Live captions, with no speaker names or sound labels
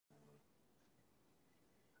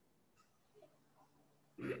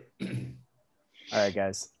All right,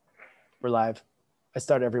 guys, we're live. I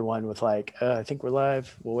start everyone with like, I think we're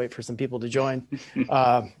live. We'll wait for some people to join.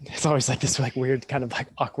 It's always like this like weird kind of like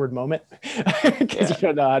awkward moment because you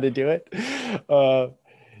don't know how to do it.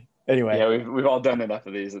 Anyway, Yeah, we've all done enough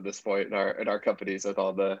of these at this point in our companies with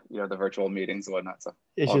all the the virtual meetings and whatnot. So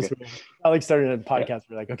it's all just good. I like starting a Yeah. podcast.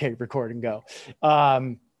 We're like, okay, record and go.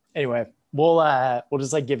 Anyway, we'll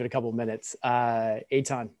just like give it a couple minutes.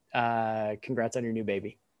 Eitan, congrats on your new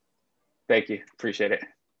baby. Thank you. Appreciate it.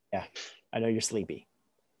 Yeah, I know you're sleepy.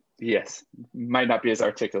 Yes, might not be as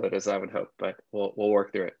articulate as I would hope, but we'll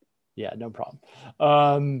work through it. Yeah, no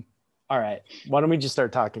problem. All right, why don't we just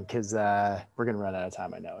start talking because we're gonna run out of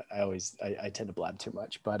time. I know it. I tend to blab too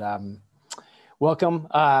much, but welcome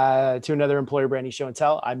to another Employer Branding Show and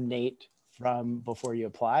Tell. I'm Nate from Before You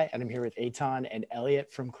Apply, and I'm here with Eitan and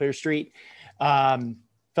Elliot from Clear Street.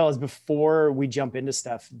 Fellas, before we jump into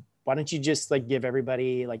stuff, why don't you just like give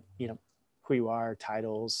everybody like who you are,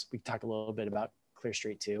 titles. We can talk a little bit about Clear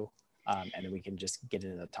Street too, and then we can just get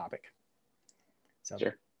into the topic. So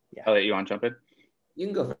sure. Yeah. Elliot, you want to jump in? You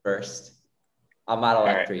can go first. I'll model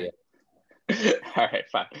after you. All right,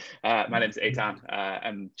 fine. My name is Eitan.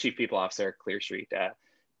 I'm Chief People Officer at Clear Street.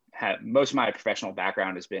 Most of my professional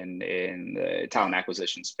background has been in the talent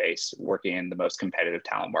acquisition space, working in the most competitive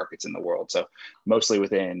talent markets in the world. So mostly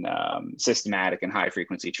within systematic and high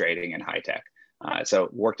frequency trading and high tech. So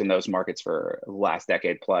worked in those markets for the last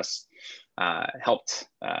decade plus, helped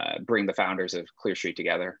bring the founders of Clear Street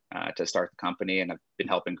together to start the company, and I've been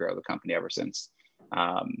helping grow the company ever since.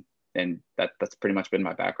 And that's pretty much been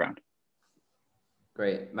my background.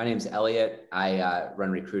 Great. My name's Elliot. I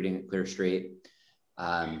run recruiting at Clear Street.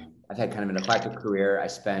 I've had kind of an eclectic career. I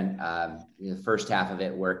spent the first half of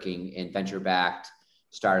it working in venture-backed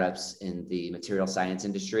startups in the material science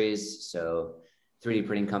industries. So 3D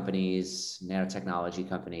printing companies, nanotechnology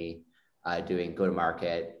company, doing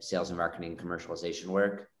go-to-market, sales and marketing, commercialization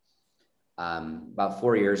work. About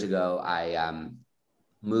 4 years ago, I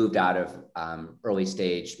moved out of early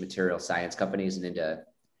stage material science companies and into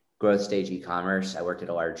growth stage e-commerce. I worked at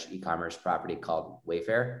a large e-commerce property called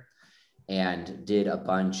Wayfair and did a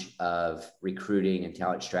bunch of recruiting and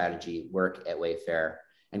talent strategy work at Wayfair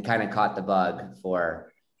and kind of caught the bug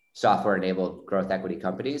for software-enabled growth equity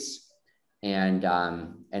companies. And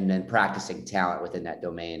then practicing talent within that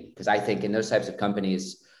domain. Because I think in those types of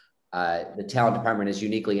companies, the talent department is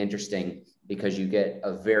uniquely interesting because you get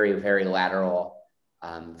a very, very lateral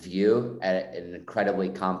view at an incredibly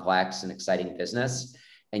complex and exciting business.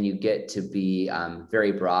 And you get to be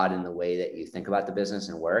very broad in the way that you think about the business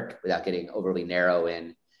and work without getting overly narrow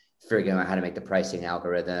in figuring out how to make the pricing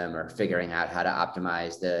algorithm or figuring out how to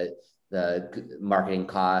optimize the marketing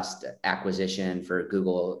cost acquisition for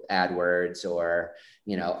Google AdWords, or,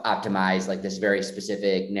 optimize like this very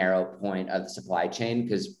specific narrow point of the supply chain.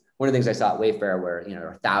 Because one of the things I saw at Wayfair where, there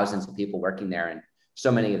were thousands of people working there, and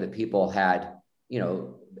so many of the people had,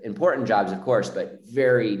 important jobs, of course, but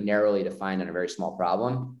very narrowly defined on a very small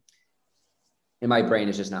problem. And my brain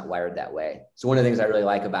is just not wired that way. So one of the things I really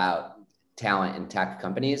like about talent in tech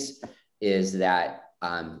companies is that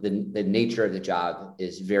the nature of the job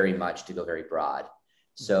is very much to go very broad.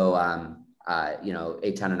 So,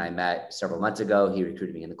 Eitan and I met several months ago. He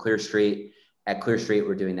recruited me into Clear Street. At Clear Street,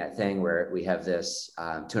 we're doing that thing where we have this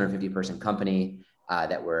 250 person company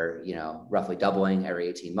that we're, roughly doubling every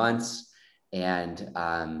 18 months. And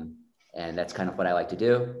that's kind of what I like to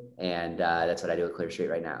do. And that's what I do at Clear Street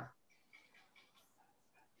right now.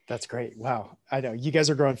 That's great. Wow. I know you guys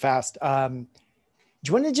are growing fast. Do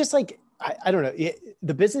you want to just like, I don't know.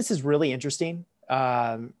 The business is really interesting.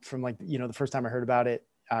 From like, the first time I heard about it,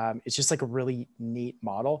 it's just like a really neat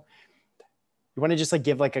model. You want to just like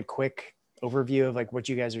give like a quick overview of like what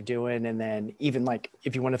you guys are doing. And then even like,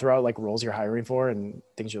 if you want to throw out like roles you're hiring for and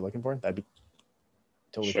things you're looking for, that'd be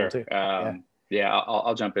totally Sure. cool too.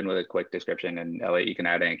 I'll jump in with a quick description, and Elliot, you can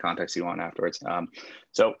add any context you want afterwards.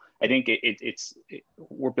 So I think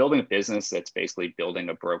we're building a business that's basically building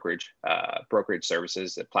a brokerage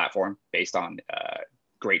services platform based on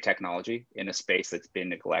great technology in a space that's been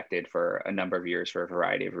neglected for a number of years for a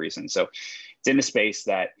variety of reasons. So it's in a space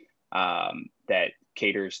that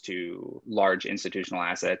caters to large institutional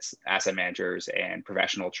asset managers, and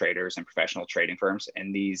professional traders and professional trading firms,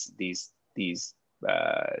 and these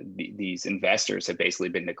investors have basically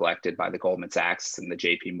been neglected by the Goldman Sachs and the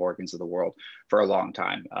JP Morgans of the world for a long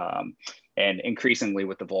time. And increasingly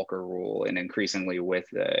with the Volcker rule, and increasingly with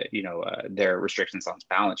their restrictions on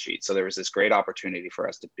balance sheet. So there was this great opportunity for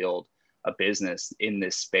us to build a business in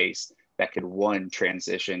this space that could, one,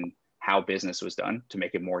 transition how business was done to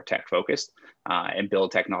make it more tech focused, and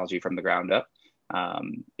build technology from the ground up.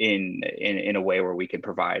 in a way where we can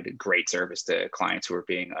provide great service to clients who are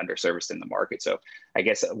being underserviced in the market. So I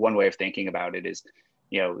guess one way of thinking about it is,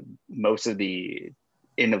 most of the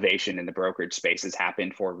innovation in the brokerage space has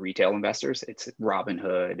happened for retail investors. It's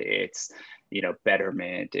Robinhood, it's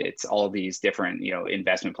Betterment, it's all these different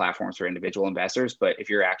investment platforms for individual investors. But if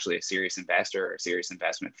you're actually a serious investor or a serious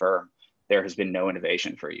investment firm, there has been no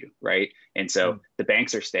innovation for you, right? And so the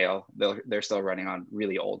banks are stale. They're still running on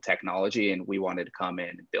really old technology, and we wanted to come in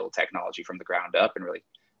and build technology from the ground up and really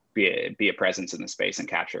be a presence in the space and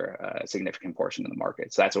capture a significant portion of the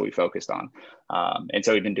market. So that's what we focused on. And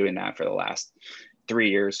so we've been doing that for the last 3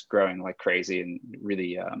 years, growing like crazy, and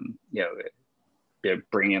really,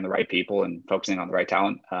 bringing in the right people and focusing on the right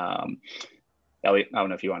talent. Elliot, I don't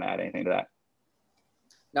know if you want to add anything to that.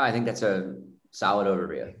 No, I think that's a solid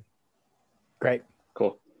overview. Great.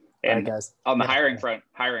 Cool. And right, guys. On the hiring front,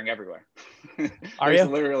 hiring everywhere. There's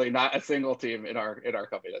literally not a single team in our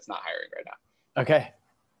company that's not hiring right now. Okay.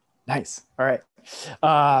 Nice. All right.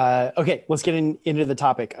 Okay. Let's get into the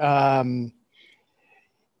topic.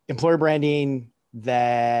 Employer branding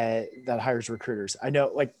that hires recruiters. I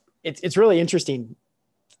know, like, it's really interesting.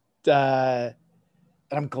 And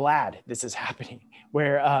I'm glad this is happening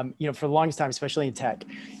where, for the longest time, especially in tech,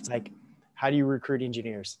 it's like, how do you recruit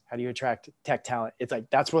engineers? How do you attract tech talent? It's like,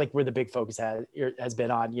 that's where the big focus has been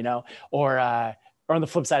on, or on the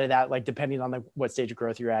flip side of that, like, depending on what stage of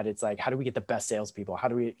growth you're at, it's like, how do we get the best salespeople? How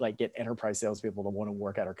do we get enterprise salespeople to want to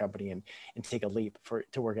work at our company and take a leap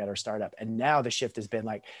to work at our startup? And now the shift has been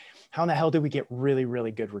like, how in the hell do we get really,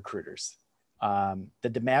 really good recruiters? The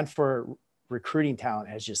demand for recruiting talent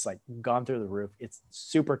has just gone through the roof. It's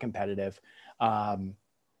super competitive. I'm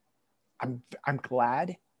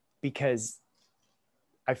glad, because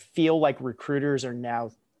I feel like recruiters are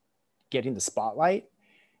now getting the spotlight,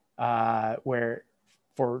 where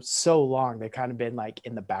for so long they've kind of been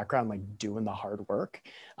in the background, doing the hard work,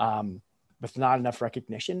 with not enough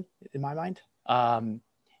recognition in my mind.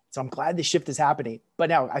 So I'm glad the shift is happening, but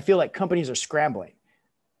now I feel like companies are scrambling,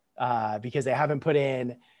 because they haven't put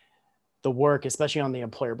in the work, especially on the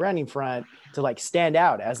employer branding front, to stand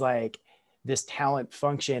out as this talent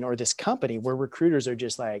function or this company where recruiters are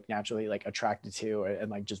just naturally attracted to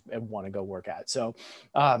and want to go work at. So,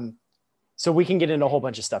 so we can get into a whole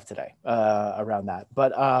bunch of stuff today around that.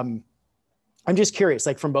 But I'm just curious,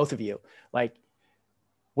 from both of you, what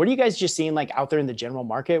are you guys just seeing out there in the general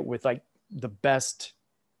market with the best,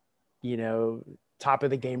 top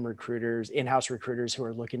of the game recruiters, in-house recruiters who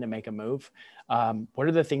are looking to make a move? What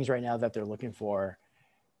are the things right now that they're looking for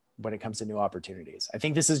when it comes to new opportunities? I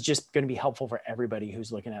think this is just going to be helpful for everybody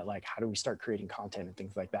who's looking at how do we start creating content and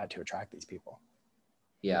things like that to attract these people.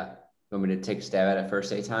 Yeah. You want me to take a stab at it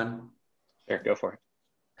first, Eitan? Sure, go for it.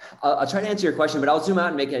 I'll try to answer your question, but I'll zoom out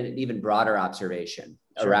and make an even broader observation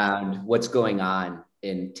around what's going on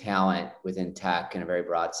in talent within tech in a very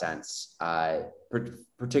broad sense,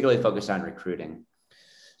 particularly focused on recruiting.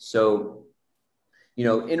 So,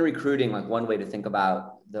 in recruiting, one way to think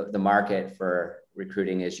about the market for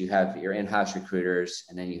recruiting is you have your in-house recruiters,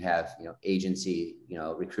 and then you have, agency,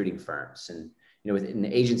 recruiting firms. And, within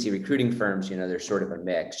the agency recruiting firms, there's sort of a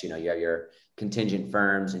mix. You have your contingent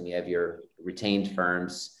firms and you have your retained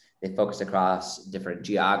firms. They focus across different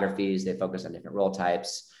geographies. They focus on different role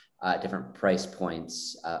types, different price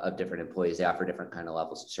points of different employees. They offer different kind of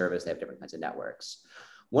levels of service. They have different kinds of networks.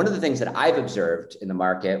 One of the things that I've observed in the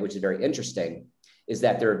market, which is very interesting, is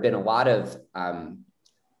that there have been a lot of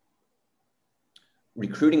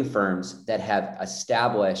recruiting firms that have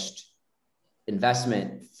established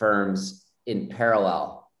investment firms in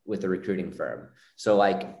parallel with the recruiting firm. So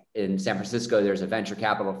in San Francisco, there's a venture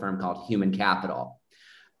capital firm called Human Capital.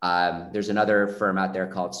 There's another firm out there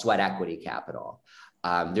called Sweat Equity Capital.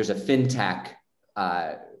 There's a fintech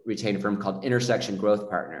retained firm called Intersection Growth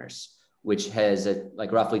Partners, which has a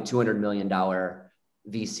roughly $200 million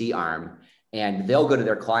VC arm. And they'll go to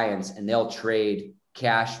their clients and they'll trade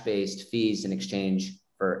cash-based fees in exchange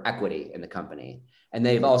for equity in the company. And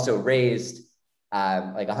they've also raised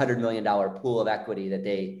 $100 million pool of equity that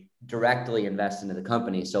they directly invest into the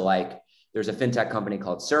company. So there's a fintech company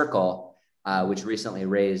called Circle, which recently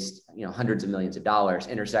raised hundreds of millions of dollars.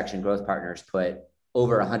 Intersection Growth Partners put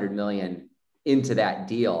over 100 million into that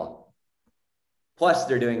deal. Plus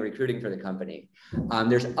they're doing recruiting for the company.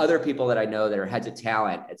 There's other people that I know that are heads of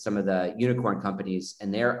talent at some of the unicorn companies,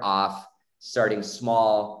 and they're off starting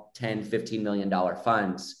small $10, $15 million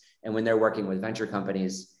funds. And when they're working with venture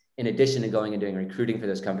companies, in addition to going and doing recruiting for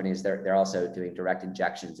those companies, they're also doing direct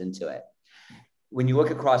injections into it. When you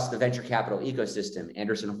look across the venture capital ecosystem,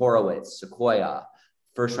 Andreessen Horowitz, Sequoia,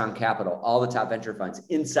 first round capital, all the top venture funds.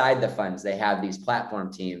 Inside the funds, they have these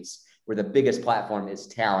platform teams where the biggest platform is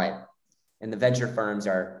talent. And the venture firms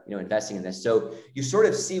are, investing in this. So you sort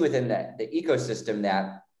of see within the ecosystem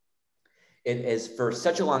that it has for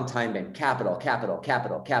such a long time been capital.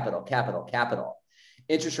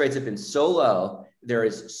 Interest rates have been so low. There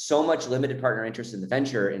is so much limited partner interest in the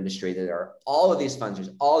venture industry that there are all of these funds, there's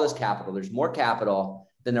all this capital, there's more capital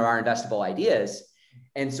than there are investable ideas.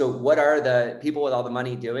 And so what are the people with all the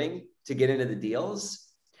money doing to get into the deals?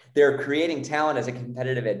 They're creating talent as a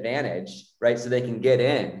competitive advantage, right? So they can get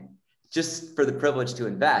in just for the privilege to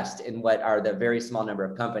invest in what are the very small number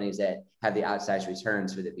of companies that have the outsized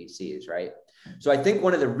returns for the VCs, right? So I think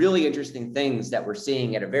one of the really interesting things that we're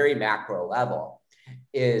seeing at a very macro level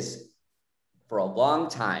is for a long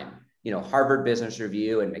time, Harvard Business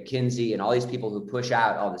Review and McKinsey and all these people who push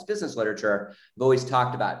out all this business literature have always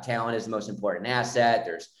talked about talent as the most important asset.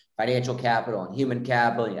 There's financial capital and human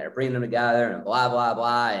capital. You got to bring them together and blah, blah,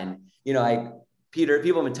 blah. And, Peter,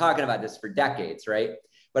 people have been talking about this for decades, right?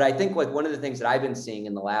 But I think one of the things that I've been seeing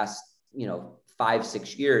in the last,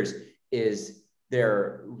 5-6 years is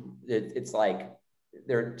it's like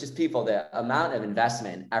they're just people, the amount of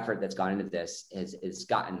investment effort that's gone into this is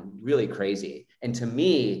gotten really crazy. And to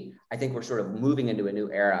me, I think we're sort of moving into a new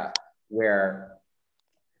era where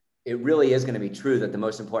it really is going to be true that the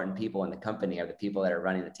most important people in the company are the people that are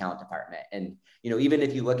running the talent department. And, even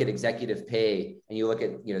if you look at executive pay and you look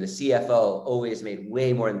at, the CFO always made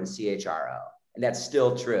way more than the CHRO, and that's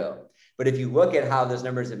still true. But if you look at how those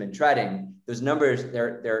numbers have been trending, those numbers,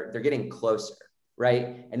 they're getting closer,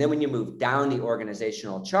 right? And then when you move down the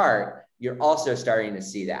organizational chart, you're also starting to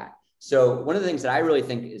see that. So one of the things that I really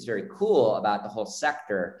think is very cool about the whole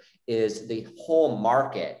sector is the whole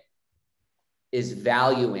market is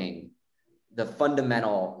valuing the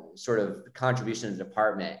fundamental sort of contribution to the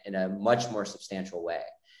department in a much more substantial way.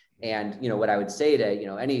 And, what I would say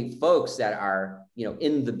to, any folks that are,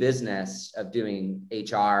 in the business of doing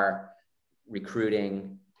HR,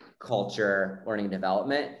 recruiting, culture, learning and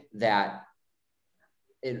development, that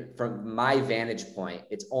from my vantage point,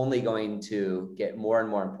 it's only going to get more and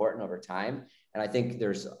more important over time. And I think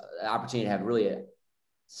there's an opportunity to have really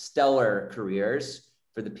stellar careers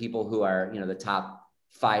for the people who are, the top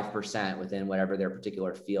 5% within whatever their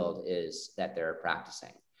particular field is that they're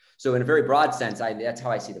practicing. So in a very broad sense, that's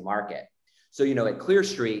how I see the market. So, at Clear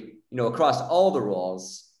Street, across all the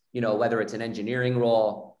roles, whether it's an engineering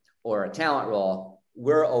role or a talent role,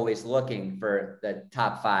 we're always looking for the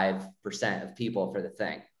top 5% of people for the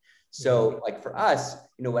thing. So like for us,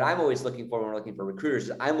 what I'm always looking for when we're looking for recruiters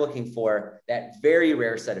is I'm looking for that very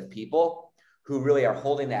rare set of people who really are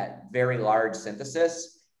holding that very large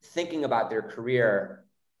synthesis, thinking about their career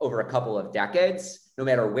over a couple of decades, no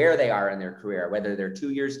matter where they are in their career, whether they're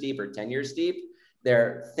 2 years deep or 10 years deep,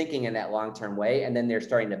 they're thinking in that long-term way. And then they're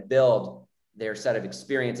starting to build their set of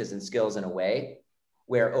experiences and skills in a way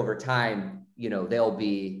where over time, they'll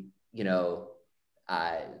be, the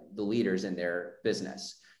leaders in their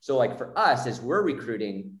business. So like for us, as we're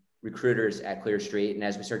recruiting recruiters at Clear Street, and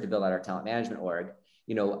as we start to build out our talent management org,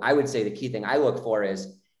 I would say the key thing I look for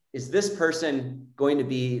is this person going to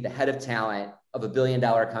be the head of talent of $1 billion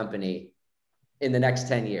company in the next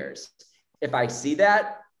 10 years? If I see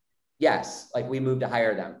that, yes, like we move to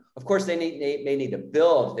hire them. Of course, they may need to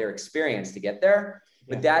build their experience to get there,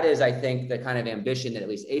 but that is, I think, the kind of ambition that at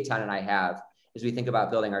least Eitan and I have as we think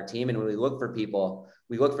about building our team. And when we look for people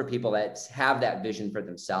that have that vision for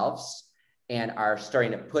themselves and are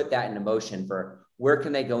starting to put that into motion for where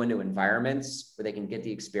can they go into environments where they can get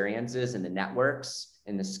the experiences and the networks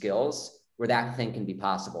and the skills where that thing can be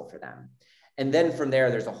possible for them. And then from there,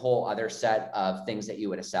 there's a whole other set of things that you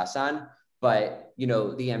would assess on. But,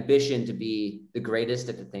 the ambition to be the greatest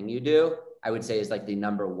at the thing you do, I would say is like the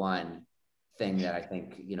number one thing that I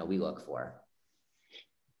think, we look for.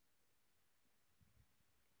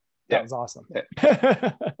 That was awesome.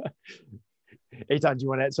 Eitan, do you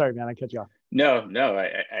want to, sorry, man, I cut you off. No,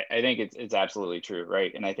 I think it's absolutely true.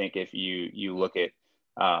 Right. And I think if you look at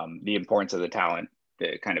the importance of the talent,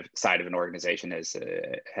 the kind of side of an organization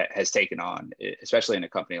has taken on, especially in a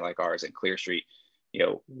company like ours at Clear Street,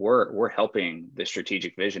 we're helping the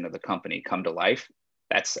strategic vision of the company come to life.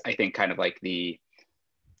 That's, I think, kind of like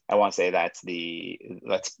I want to say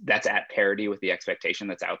that's at parity with the expectation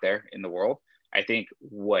that's out there in the world. I think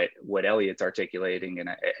what Elliot's articulating, and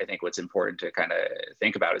I think what's important to kind of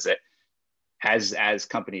think about is that as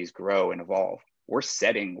companies grow and evolve,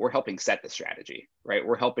 we're helping set the strategy, right?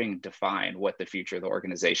 We're helping define what the future of the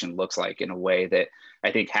organization looks like in a way that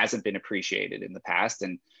I think hasn't been appreciated in the past.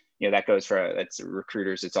 And, that goes for it's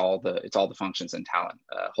recruiters, it's all the functions and talent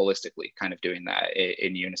holistically kind of doing that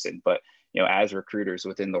in unison. But as recruiters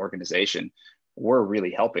within the organization, we're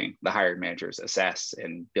really helping the hiring managers assess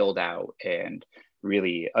and build out and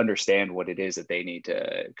really understand what it is that they need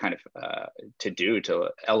to kind of to do to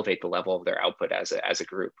elevate the level of their output as a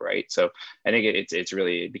group, right? So I think it's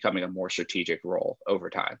really becoming a more strategic role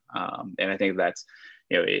over time, and I think that's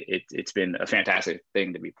it's been a fantastic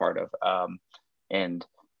thing to be part of, and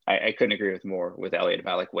I couldn't agree with Elliot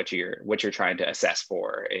about like what you're trying to assess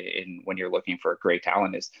for in when you're looking for great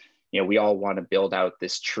talent is, we all want to build out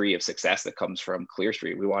this tree of success that comes from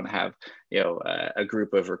ClearStreet. We want to have, a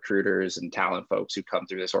group of recruiters and talent folks who come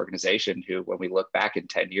through this organization who, when we look back in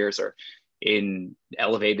 10 years, are in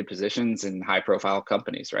elevated positions in high profile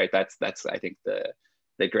companies, right? That's I think the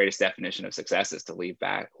greatest definition of success is to leave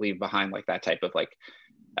behind like that type of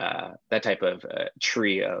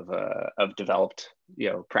tree of developed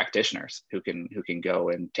practitioners who can go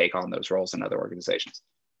and take on those roles in other organizations.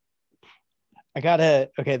 Okay,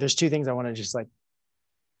 there's two things I want to just like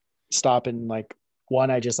stop and like one,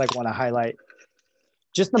 I just like want to highlight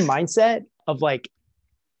just the mindset of like,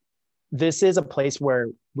 this is a place where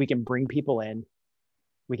we can bring people in,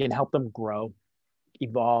 we can help them grow,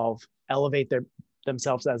 evolve, elevate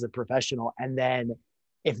themselves as a professional. And then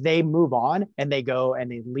if they move on and they go and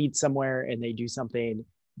they lead somewhere and they do something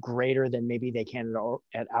greater than maybe they can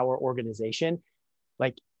at our organization,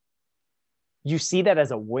 like you see that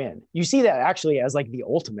as a win. You see that actually as like the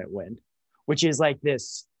ultimate win, which is like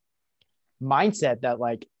this mindset that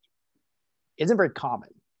like isn't very common.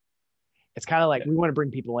 It's kind of like we want to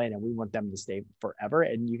bring people in and we want them to stay forever.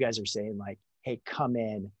 And you guys are saying like, hey, come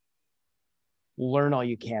in, learn all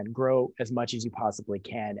you can, grow as much as you possibly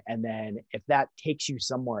can. And then if that takes you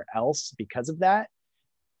somewhere else because of that,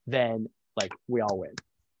 then like we all win.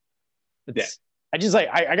 I just like,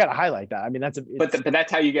 I got to highlight that. I mean, but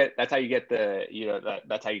that's how you get that's how you get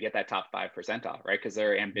that top 5 percentile, right? Because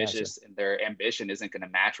they're ambitious and their ambition isn't going to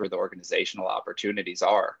match where the organizational opportunities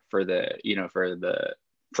are for the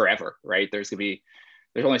forever, right? There's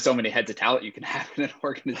only so many heads of talent you can have in an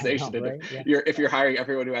organization. Know, right? If you're hiring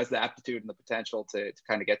everyone who has the aptitude and the potential to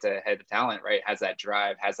kind of get to head of talent, right? Has that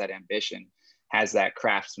drive, has that ambition, has that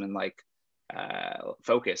craftsman-like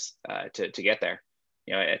focus to get there.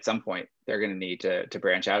 At some point they're going to need to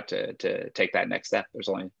branch out to take that next step. There's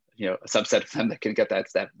only, a subset of them that can get that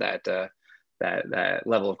step, that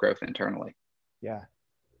level of growth internally. Yeah.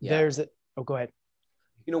 Go ahead.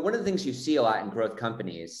 One of the things you see a lot in growth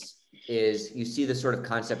companies is you see the sort of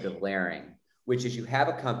concept of layering, which is you have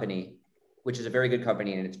a company, which is a very good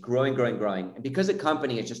company, and it's growing. And because a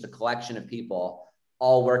company is just a collection of people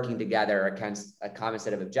all working together against a common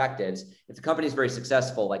set of objectives, if the company is very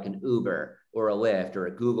successful, like an Uber or a Lyft or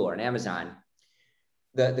a Google or an Amazon,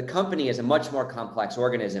 the company is a much more complex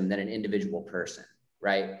organism than an individual person,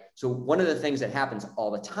 right? So one of the things that happens all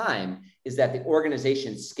the time is that the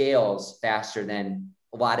organization scales faster than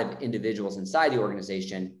a lot of individuals inside the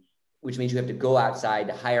organization, which means you have to go outside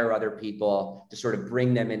to hire other people to sort of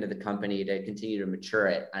bring them into the company to continue to mature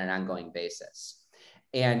it on an ongoing basis.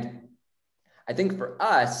 And I think for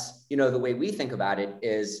us, the way we think about it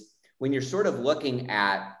is when you're sort of looking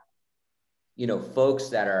at, folks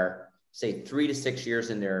that are, say, 3 to 6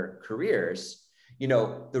 years in their careers,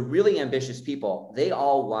 the really ambitious people, they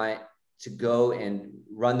all want to go and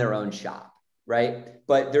run their own shop, right?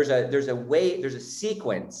 But there's a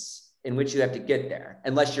sequence in which you have to get there,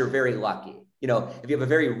 unless you're very lucky. If you have a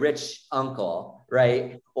very rich uncle,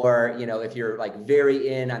 right? Or, if you're like very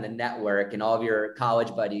in on the network and all of your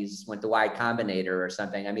college buddies went to Y Combinator or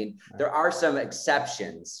something. I mean, there are some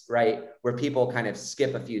exceptions, right? Where people kind of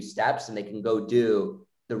skip a few steps and they can go do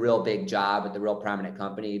the real big job at the real prominent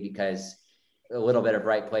company because a little bit of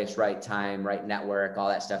right place, right time, right network, all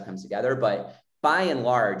that stuff comes together. But by and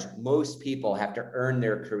large, most people have to earn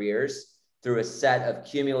their careers through a set of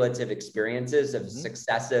cumulative experiences of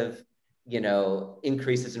successive,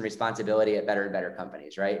 increases in responsibility at better and better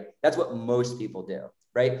companies, right? That's what most people do,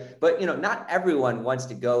 right? But, not everyone wants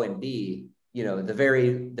to go and be, the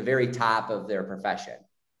very top of their profession,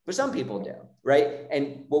 but some people do, right?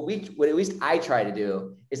 And what at least I try to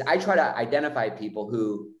do is I try to identify people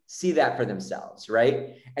who see that for themselves,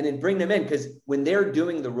 right? And then bring them in, because when they're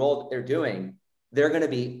doing the role that they're doing, they're going to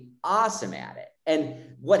be awesome at it. And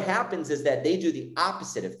what happens is that they do the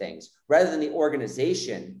opposite of things. Rather than the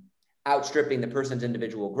organization outstripping the person's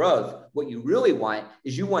individual growth, what you really want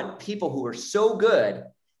is you want people who are so good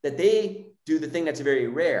that they do the thing that's very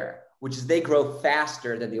rare, which is they grow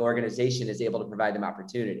faster than the organization is able to provide them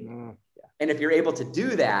opportunity. And if you're able to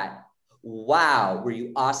do that, wow, were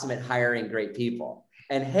you awesome at hiring great people.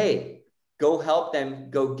 and hey, go help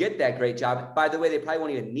them go get that great job. By the way, they probably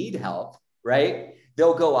won't even need help, right?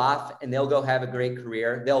 They'll go off and they'll go have a great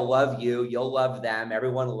career. They'll love you. You'll love them.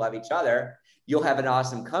 Everyone will love each other. You'll have an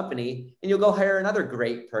awesome company, and you'll go hire another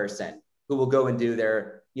great person who will go and do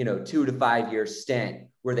their, 2 to 5 year stint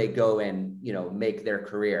where they go and, make their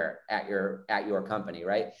career at your company,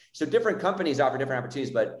 right? So different companies offer different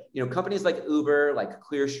opportunities, but, companies like Uber, like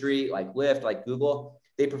ClearStreet, like Lyft, like Google,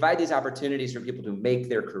 they provide these opportunities for people to make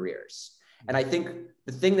their careers. And I think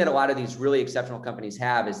the thing that a lot of these really exceptional companies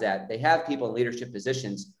have is that they have people in leadership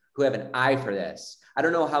positions who have an eye for this. I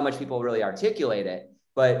don't know how much people really articulate it,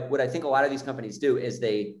 but what I think a lot of these companies do is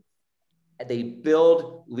they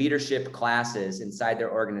build leadership classes inside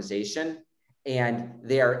their organization, and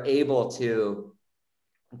they are able to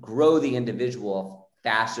grow the individual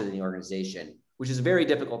faster than the organization, which is a very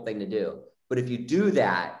difficult thing to do. But if you do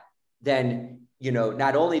that, then,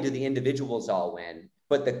 not only do the individuals all win,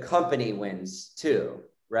 but the company wins too,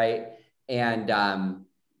 right? And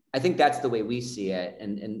I think that's the way we see it.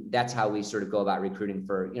 And that's how we sort of go about recruiting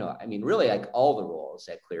for, really like all the roles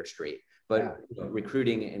at ClearStreet, but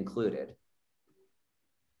recruiting included.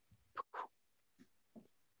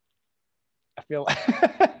 I feel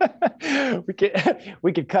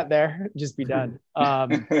we could cut there, just be done. I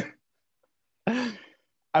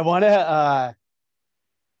want to,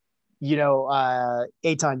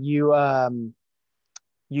 Eitan, you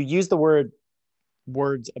used the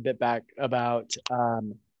words a bit back about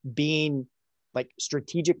being like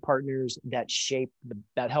strategic partners that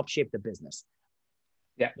help shape the business.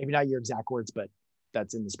 Yeah. Maybe not your exact words, but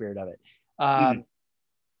that's in the spirit of it.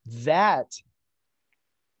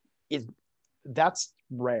 That's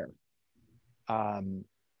rare. A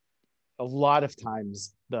lot of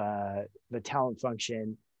times the talent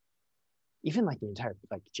function, even like the entire,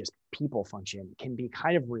 like just people function, can be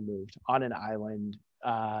kind of removed on an island,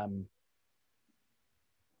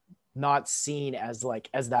 not seen as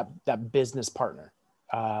that business partner.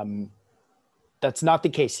 That's not the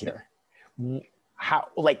case here. How,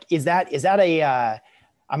 like, is that a,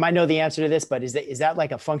 I might know the answer to this, but is that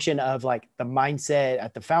like a function of like the mindset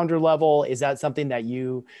at the founder level? Is that something that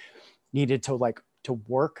you needed to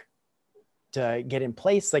work to get in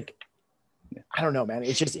place? Like, I don't know, man.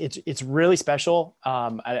 It's just, it's really special.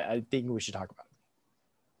 I think we should talk about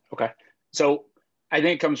it. Okay. So I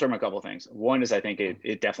think it comes from a couple of things. One is I think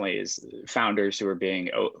it definitely is founders who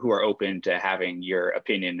are open to having your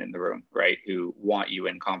opinion in the room, right? Who want you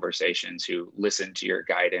in conversations, who listen to your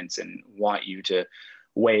guidance and want you to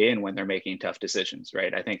weigh in when they're making tough decisions,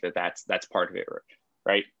 right? I think that's part of it,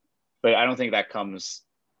 right? But I don't think that comes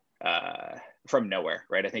from nowhere,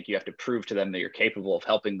 right? I think you have to prove to them that you're capable of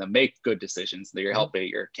helping them make good decisions, that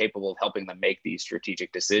you're capable of helping them make these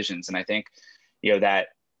strategic decisions. And I think,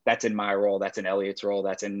 that's in my role, that's in Elliot's role,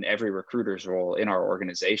 that's in every recruiter's role in our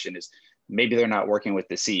organization, is maybe they're not working with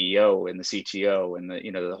the CEO and the CTO and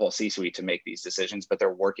the whole C-suite to make these decisions, but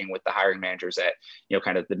they're working with the hiring managers at,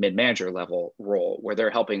 kind of the mid-manager level role, where they're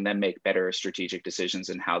helping them make better strategic decisions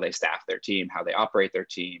in how they staff their team, how they operate their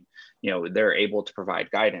team. They're able to provide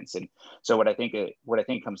guidance. And so what I think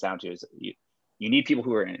comes down to is you need people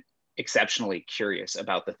who are exceptionally curious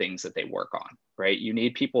about the things that they work on, right? You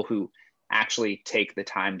need people who actually take the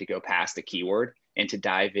time to go past a keyword and to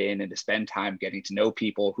dive in and to spend time getting to know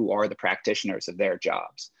people who are the practitioners of their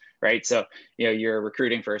jobs, right? So, you're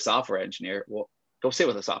recruiting for a software engineer. Well, go sit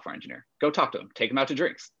with a software engineer, go talk to them, take them out to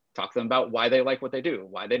drinks, talk to them about why they like what they do,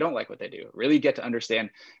 why they don't like what they do, really get to understand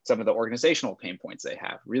some of the organizational pain points they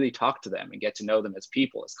have, really talk to them and get to know them as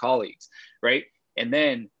people, as colleagues, right? And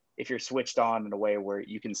then if you're switched on in a way where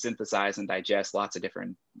you can synthesize and digest lots of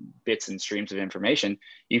different bits and streams of information,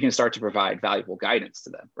 you can start to provide valuable guidance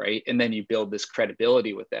to them, right? And then you build this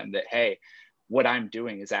credibility with them that, hey, what I'm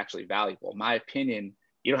doing is actually valuable. My opinion,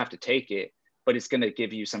 you don't have to take it, but it's going to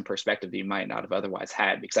give you some perspective that you might not have otherwise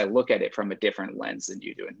had, because I look at it from a different lens than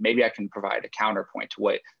you do. And maybe I can provide a counterpoint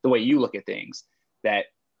to the way you look at things that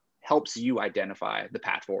helps you identify the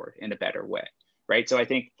path forward in a better way. Right. So I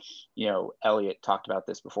think, Elliot talked about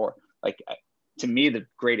this before. Like, to me, the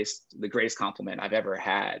greatest compliment I've ever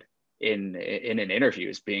had in an interview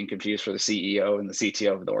is being confused for the CEO and the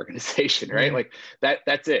CTO of the organization. Right. Mm-hmm. Like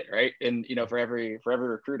that's it. Right. And, for every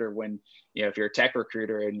recruiter, when, if you're a tech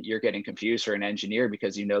recruiter and you're getting confused for an engineer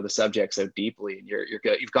because you know the subject so deeply and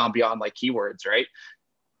you've gone beyond like keywords, right?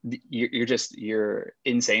 You're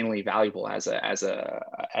insanely valuable as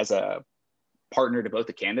a partner to both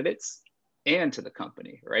the candidates and to the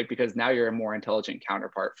company, right? Because now you're a more intelligent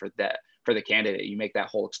counterpart for the candidate. You make that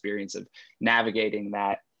whole experience of navigating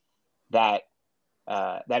that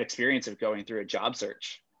experience of going through a job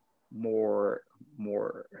search more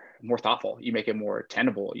thoughtful. You make it more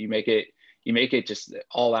tenable. You make it just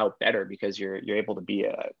all out better because you're able to be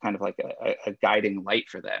a kind of like a guiding light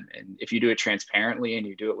for them. And if you do it transparently and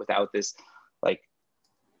you do it without this like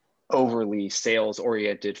overly sales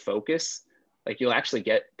oriented focus, like you'll actually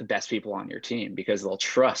get the best people on your team because they'll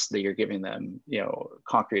trust that you're giving them,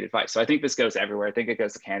 concrete advice. So I think this goes everywhere. I think it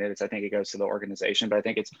goes to candidates. I think it goes to the organization, but I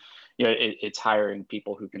think it's, it's hiring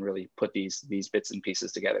people who can really put these bits and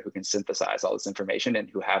pieces together, who can synthesize all this information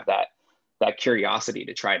and who have that curiosity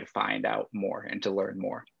to try to find out more and to learn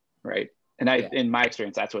more. Right. And in my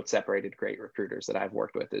experience, that's what separated great recruiters that I've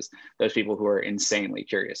worked with, is those people who are insanely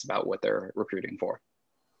curious about what they're recruiting for.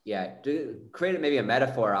 Yeah. To create maybe a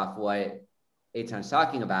metaphor off what Eitan's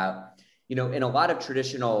talking about, in a lot of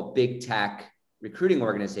traditional big tech recruiting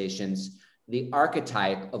organizations, the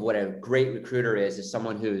archetype of what a great recruiter is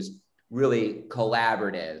someone who's really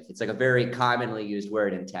collaborative. It's like a very commonly used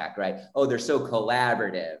word in tech, right? Oh, they're so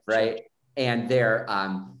collaborative, right? Sure. And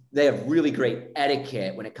they have really great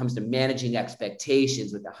etiquette when it comes to managing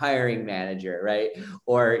expectations with the hiring manager, right?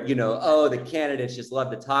 Or, oh, the candidates just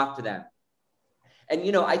love to talk to them.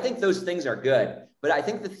 And, I think those things are good, but I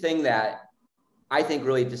think the thing that I think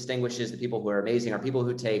really distinguishes the people who are amazing are people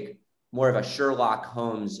who take more of a Sherlock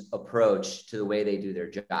Holmes approach to the way they do their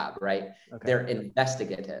job, right? Okay. They're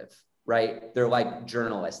investigative, right? They're like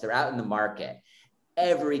journalists. They're out in the market.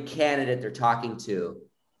 Every candidate they're talking to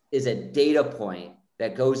is a data point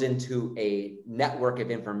that goes into a network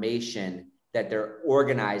of information that they're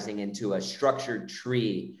organizing into a structured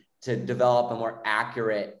tree to develop a more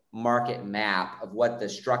accurate market map of what the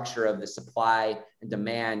structure of the supply and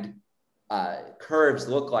demand curves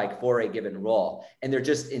look like for a given role. And they're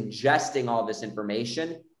just ingesting all this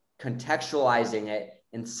information, contextualizing it,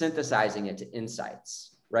 and synthesizing it to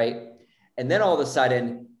insights, right? And then all of a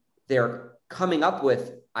sudden, they're coming up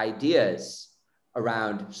with ideas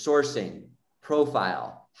around sourcing,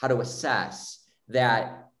 profile, how to assess,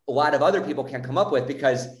 that a lot of other people can't come up with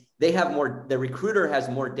because they have more, the recruiter has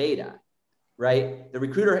more data, right?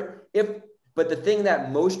 But the thing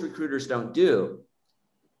that most recruiters don't do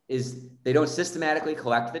is they don't systematically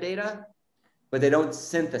collect the data, but they don't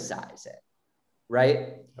synthesize it,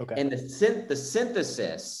 right? Okay. And the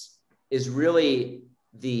synthesis is really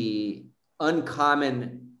the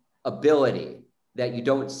uncommon ability that you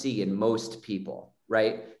don't see in most people,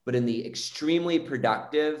 right? But in the extremely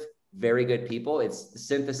productive, very good people, it's the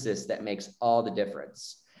synthesis that makes all the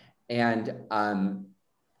difference. And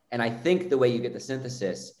I think the way you get the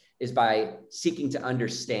synthesis is by seeking to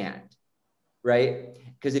understand, right?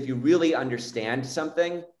 Because if you really understand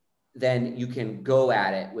something, then you can go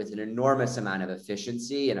at it with an enormous amount of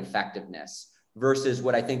efficiency and effectiveness versus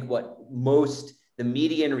the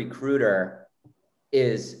median recruiter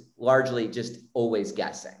is largely just always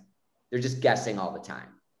guessing. They're just guessing all the time.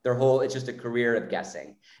 It's just a career of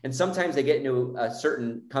guessing. And sometimes they get into a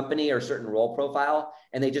certain company or certain role profile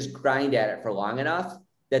and they just grind at it for long enough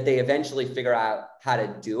that they eventually figure out how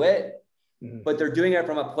to do it. But they're doing it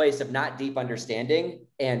from a place of not deep understanding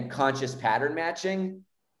and conscious pattern matching.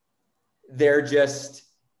 They're just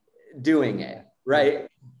doing it, right?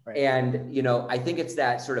 And, I think it's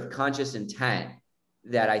that sort of conscious intent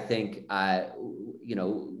that I think,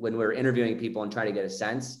 when we're interviewing people and trying to get a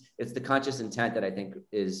sense, it's the conscious intent that I think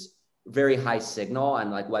is very high signal on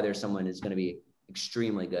like whether someone is going to be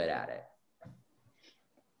extremely good at it.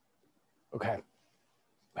 Okay.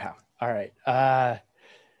 Wow. All right.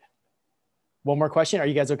 One more question. Are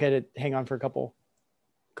you guys okay to hang on for a couple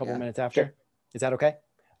minutes after? Sure. Is that okay?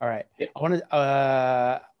 All right. Yeah. I want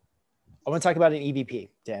to talk about an EVP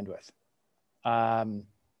to end with. I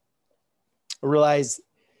realize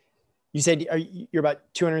you said you're about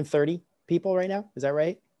 230 people right now. Is that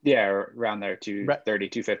right? Yeah, around there, 230,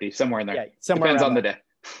 250, somewhere in there. Yeah, depends on the day.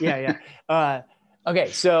 Yeah.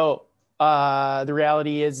 Okay. So the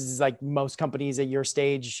reality is like most companies at your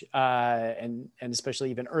stage, and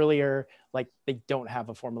especially even earlier, like they don't have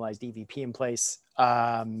a formalized EVP in place.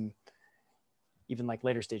 Even like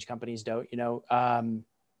later stage companies don't,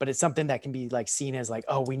 but it's something that can be like seen as like,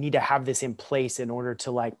 oh, we need to have this in place in order to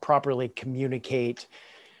like properly communicate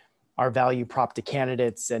our value prop to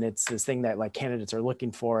candidates. And it's this thing that like candidates are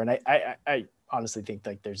looking for. And I honestly think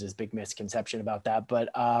like there's this big misconception about that, but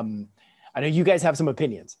I know you guys have some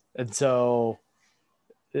opinions. And so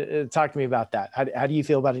talk to me about that. How do you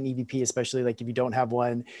feel about an EVP, especially like if you don't have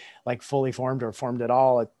one like fully formed or formed at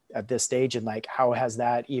all at this stage? And like, how has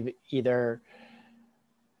that either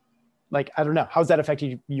like, I don't know, how's that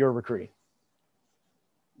affected your recruiting?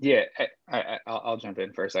 Yeah, I'll jump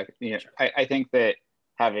in for a second. Sure. I think that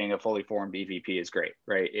having a fully formed EVP is great,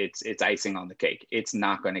 right? It's icing on the cake. It's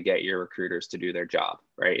not going to get your recruiters to do their job,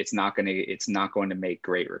 right? It's not going to make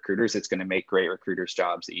great recruiters. It's going to make great recruiters'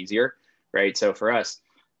 jobs easier, right? So for us,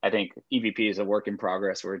 I think EVP is a work in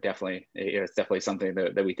progress. We're definitely, it's definitely something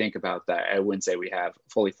that we think about. That I wouldn't say we have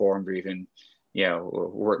fully formed, or even,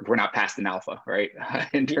 we're not past an alpha, right?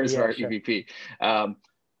 In terms of our EVP.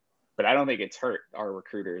 But I don't think it's hurt our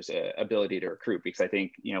recruiters' ability to recruit, because I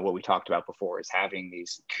think, what we talked about before is having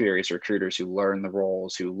these curious recruiters who learn the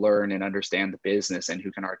roles, who learn and understand the business, and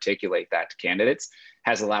who can articulate that to candidates,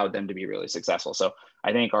 has allowed them to be really successful. So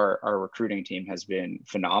I think our recruiting team has been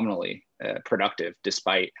phenomenally productive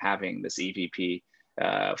despite having this EVP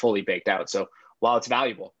fully baked out. So while it's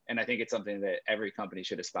valuable, and I think it's something that every company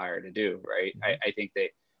should aspire to do, right? Mm-hmm. I think that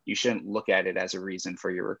you shouldn't look at it as a reason for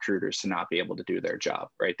your recruiters to not be able to do their job,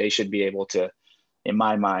 right? They should be able to, in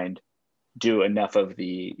my mind, do enough of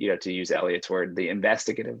the, to use Elliot's word, the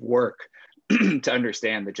investigative work to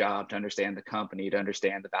understand the job, to understand the company, to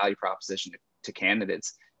understand the value proposition to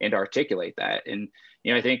candidates, and articulate that. And,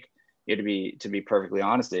 I think, to be perfectly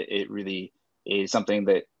honest, it really is something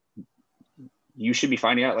that you should be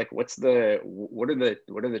finding out, like, what are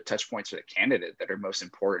the touch points for the candidate that are most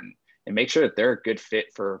important, and make sure that they're a good fit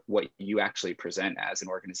for what you actually present as an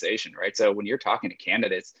organization, right? So when you're talking to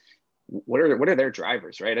candidates, what are their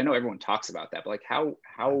drivers, right? I know everyone talks about that, but like,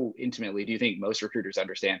 how intimately do you think most recruiters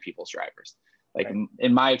understand people's drivers? Like, right.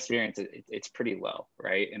 In my experience, it's pretty low,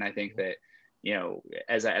 right? And I think that,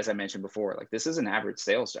 as I mentioned before, like, this is an average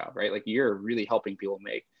sales job, right? Like, you're really helping people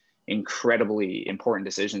make incredibly important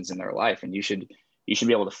decisions in their life, and you should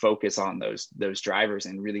be able to focus on those drivers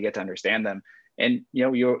and really get to understand them. And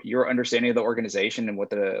your understanding of the organization and what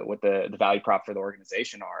the value prop for the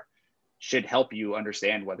organization are should help you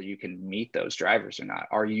understand whether you can meet those drivers or not.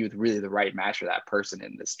 Are you really the right match for that person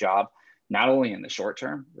in this job, not only in the short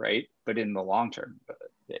term, right, but in the long term,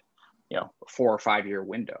 4 or 5 year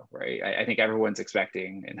window, right? I think everyone's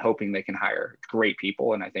expecting and hoping they can hire great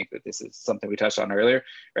people, and I think that this is something we touched on earlier,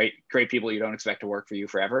 right? Great people you don't expect to work for you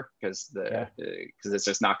forever, because it's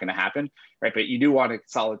just not going to happen, right? But you do want a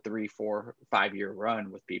solid 3, 4, 5 year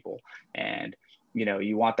run with people, and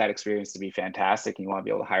you want that experience to be fantastic, and you want to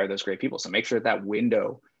be able to hire those great people. So make sure that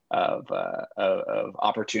window of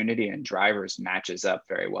opportunity and drivers matches up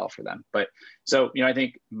very well for them. But so, I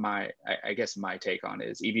think I guess my take on it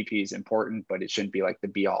is EVP is important, but it shouldn't be like the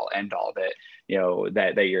be all end all that,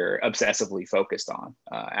 that you're obsessively focused on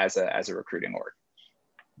as a recruiting org.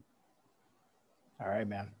 All right,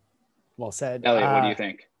 man. Well said. Elliot, what do you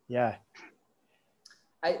think? Yeah.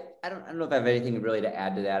 I don't know if I have anything really to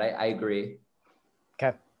add to that. I agree.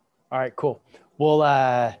 Okay. All right, cool.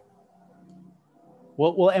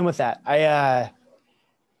 We'll end with that. I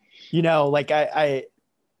don't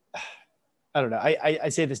know. I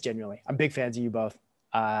say this genuinely. I'm big fans of you both.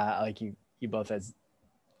 Like you both as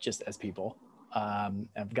people.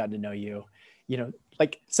 I've gotten to know you,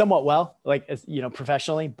 like somewhat well, like, as,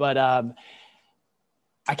 professionally, but I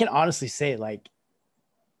can honestly say, like,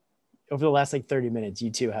 over the last 30 minutes, you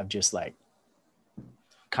two have just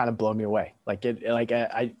kind of blown me away. I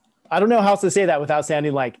don't know how else to say that without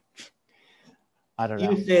sounding like, I don't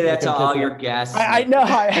know. You say that to all your guests. I know.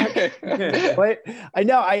 I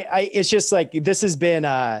know. It's just like, this has been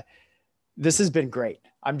great.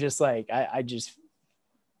 I'm just like,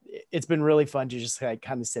 it's been really fun to just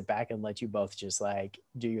kind of sit back and let you both just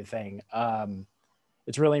do your thing.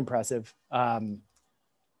 It's really impressive.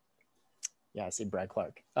 Yeah, I see Brad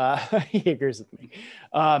Clark. He agrees with me.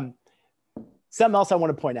 Something else I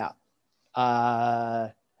want to point out.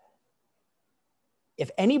 If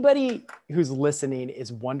anybody who's listening is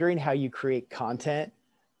wondering how you create content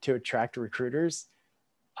to attract recruiters,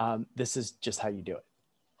 this is just how you do it.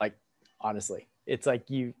 Like, honestly, it's like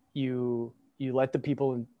you let the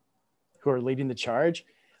people who are leading the charge,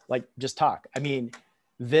 just talk. I mean,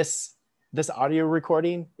 this audio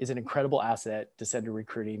recording is an incredible asset to send to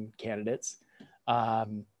recruiting candidates.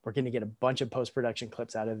 We're going to get a bunch of post-production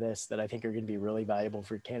clips out of this that I think are going to be really valuable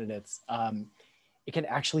for candidates. It can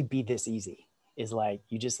actually be this easy. Is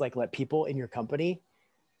you just let people in your company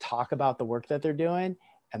talk about the work that they're doing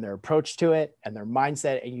and their approach to it and their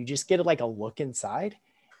mindset, and you just get a look inside.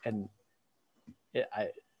 And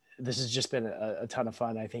this has just been a ton of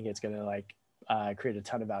fun. I think it's going to create a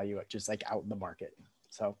ton of value just out in the market.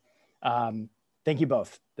 So thank you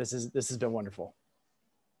both. This has been wonderful.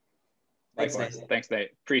 Thanks, Nate. Thanks,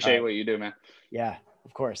 Nate. Appreciate what you do, man. Yeah,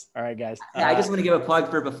 of course. All right, guys. Yeah, I just want to give a plug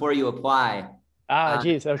for Before You Apply.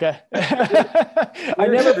 Geez. Okay. I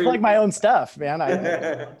never plug my own stuff, man.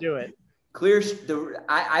 I do it.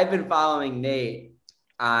 I've been following Nate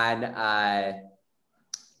on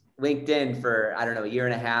LinkedIn for, I don't know, a year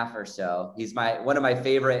and a half or so. He's one of my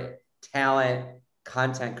favorite talent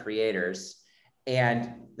content creators.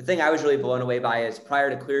 And the thing I was really blown away by is prior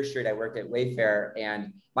to ClearStreet, I worked at Wayfair,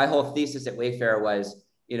 and my whole thesis at Wayfair was,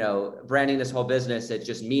 branding this whole business, it's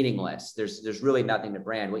just meaningless. There's really nothing to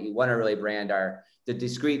brand. What you want to really brand are the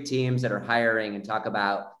discrete teams that are hiring and talk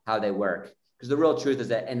about how they work. Because the real truth is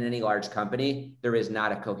that in any large company, there is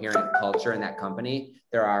not a coherent culture in that company.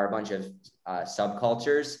 There are a bunch of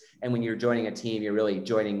subcultures. And when you're joining a team, you're really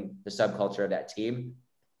joining the subculture of that team.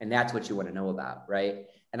 And that's what you want to know about, right?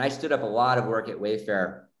 And I stood up a lot of work at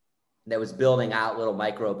Wayfair that was building out little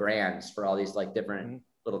micro brands for all these like different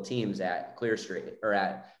little teams at ClearStreet or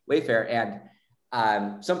at Wayfair.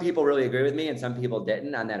 And some people really agree with me and some people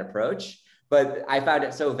didn't on that approach. But I found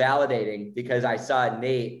it so validating because I saw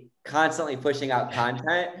Nate constantly pushing out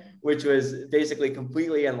content, which was basically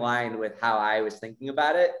completely in line with how I was thinking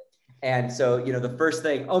about it. And so, the first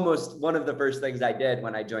thing, almost one of the first things I did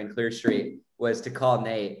when I joined ClearStreet was to call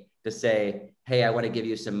Nate to say, hey, I want to give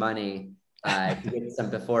you some money to get some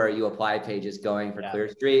before you apply pages going for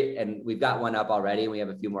ClearStreet. And we've got one up already. We have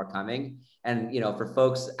a few more coming. And, for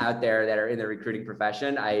folks out there that are in the recruiting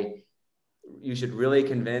profession, you should really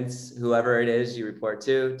convince whoever it is you report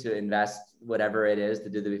to invest whatever it is to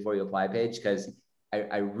do the before you apply page, because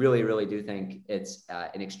I really, really do think it's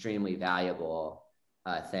an extremely valuable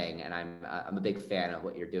thing. And I'm a big fan of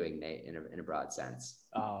what you're doing, Nate, in a broad sense.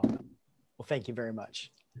 Oh, well, thank you very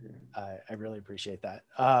much. I really appreciate that.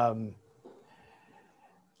 I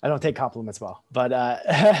don't take compliments well, but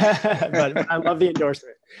but I love the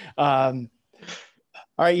endorsement. All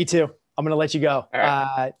right, you two. I'm going to let you go.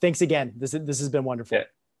 Right. Thanks again. This has been wonderful. Yeah.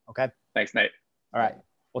 Okay. Thanks, Nate. All right.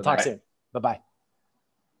 We'll talk soon. Bye-bye.